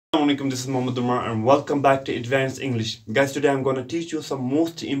Assalamualaikum, this is Muhammad Umar and welcome back to Advanced English. Guys, today I'm going to teach you some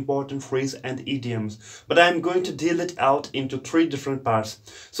most important phrase and idioms, but I'm going to deal it out into three different parts.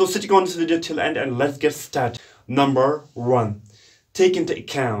 So stick on this video till end and let's get started. Number one, take into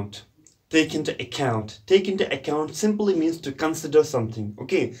account. Take into account. Take into account simply means to consider something.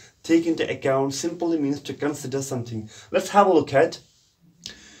 Okay, take into account simply means to consider something. Let's have a look at.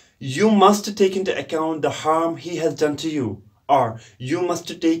 You must take into account the harm he has done to you. Or you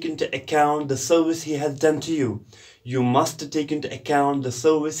must take into account the service he has done to you. You must take into account the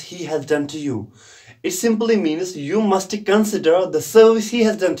service he has done to you. It simply means you must consider the service he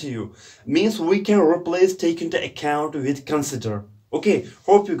has done to you. Means we can replace take into account with consider. Okay,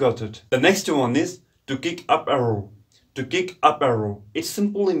 hope you got it. The next one is to kick up a row. To kick up a row. It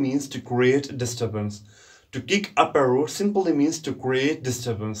simply means to create disturbance. To kick up a row simply means to create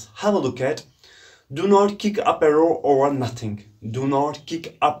disturbance. Have a look at. Do not kick up a row over nothing. Do not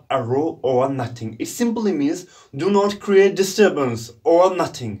kick up a row over nothing. It simply means do not create disturbance over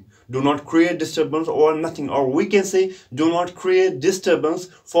nothing. Do not create disturbance over nothing. Or we can say do not create disturbance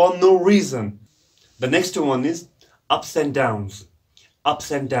for no reason. The next one is ups and downs.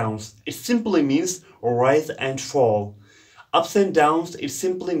 Ups and downs. It simply means rise and fall. Ups and downs, it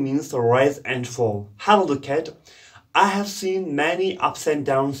simply means rise and fall. Have a look at. I have seen many ups and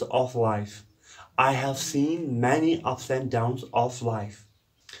downs of life. I have seen many ups and downs of life.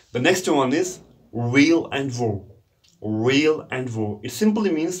 The next one is real and woe. Real and woe. It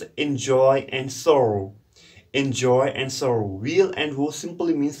simply means enjoy and sorrow. Enjoy and sorrow. Real and woe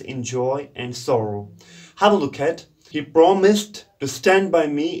simply means enjoy and sorrow. Have a look at. He promised to stand by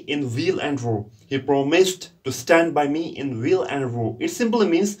me in weal and woe. He promised to stand by me in weal and woe. It simply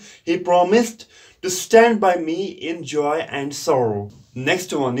means he promised to stand by me in joy and sorrow.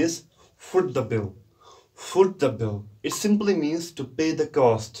 Next one is foot the bill. Foot the bill. It simply means to pay the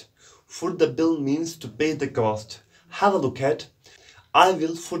cost. Foot the bill means to pay the cost. Have a look at. I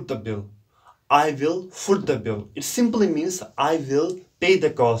will foot the bill. I will foot the bill. It simply means I will pay the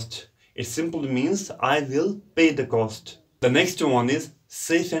cost. It simply means I will pay the cost. The next one is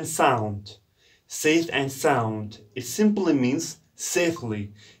safe and sound. Safe and sound. It simply means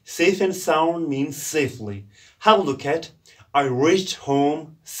safely. Safe and sound means safely. Have a look at. I reached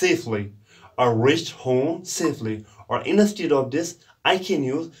home safely. I reached home safely. Or instead of this, I can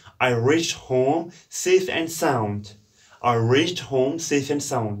use I reached home safe and sound. I reached home safe and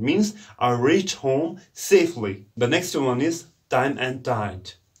sound means I reached home safely. The next one is time and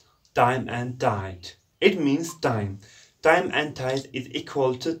tide. Time and tide. It means time. Time and tide is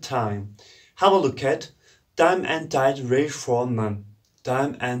equal to time. Have a look at. Time and tide wait for none.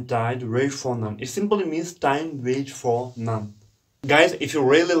 Time and tide wait for none. It simply means time wait for none. Guys, if you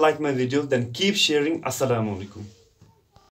really like my videos, then keep sharing. Assalamu alaikum.